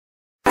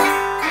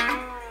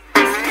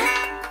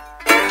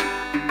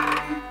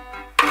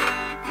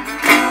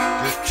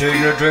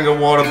taking a drink of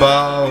water,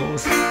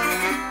 boss.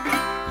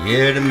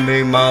 Yeah, to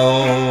make my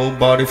own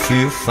body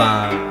feel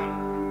fine.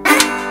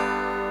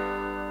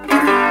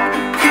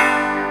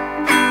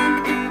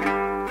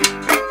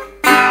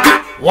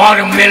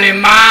 Walked a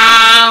million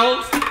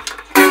miles,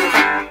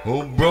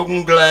 oh,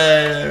 broken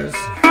glass.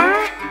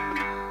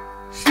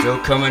 Still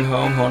coming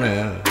home, honey.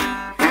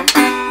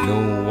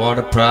 No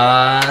water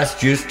price,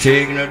 just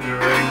taking a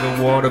drink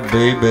of water,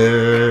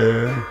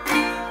 baby.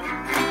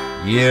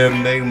 Yeah,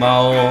 make my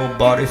whole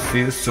body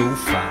feel so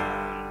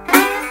fine.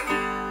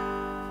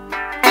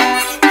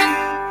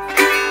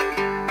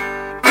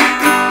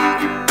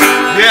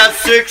 Yeah,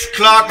 6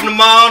 o'clock in the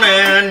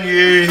morning,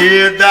 you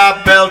hear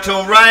that bell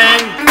tone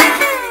ring.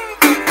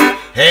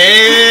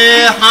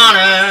 Hey,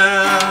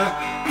 honey,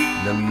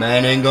 the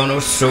man ain't got no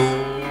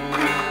soul.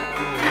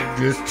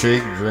 Just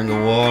take a drink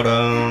of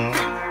water.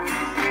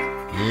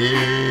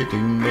 Yeah, to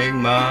make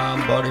my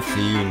body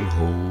feel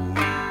whole.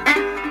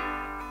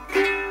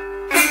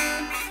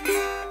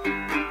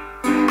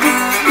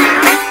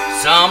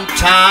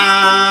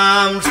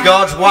 Sometimes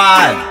God's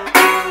wide,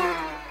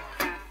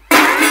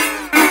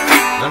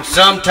 and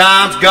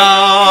sometimes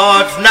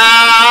God's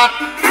not.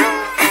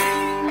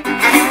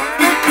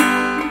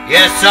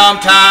 Yes,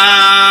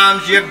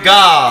 sometimes your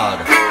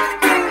God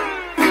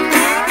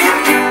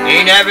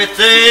ain't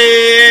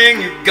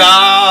everything you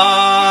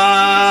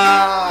got.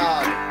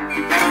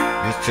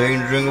 Just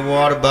taking a drink of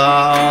water,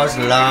 boss,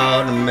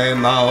 loud, to make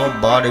my whole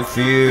body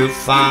feel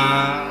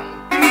fine.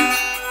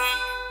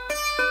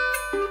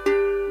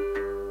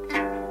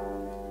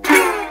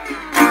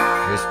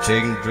 Just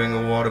taking a drink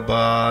of water,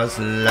 boss,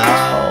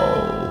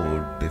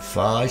 loud,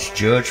 before it's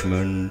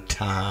judgment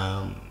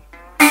time.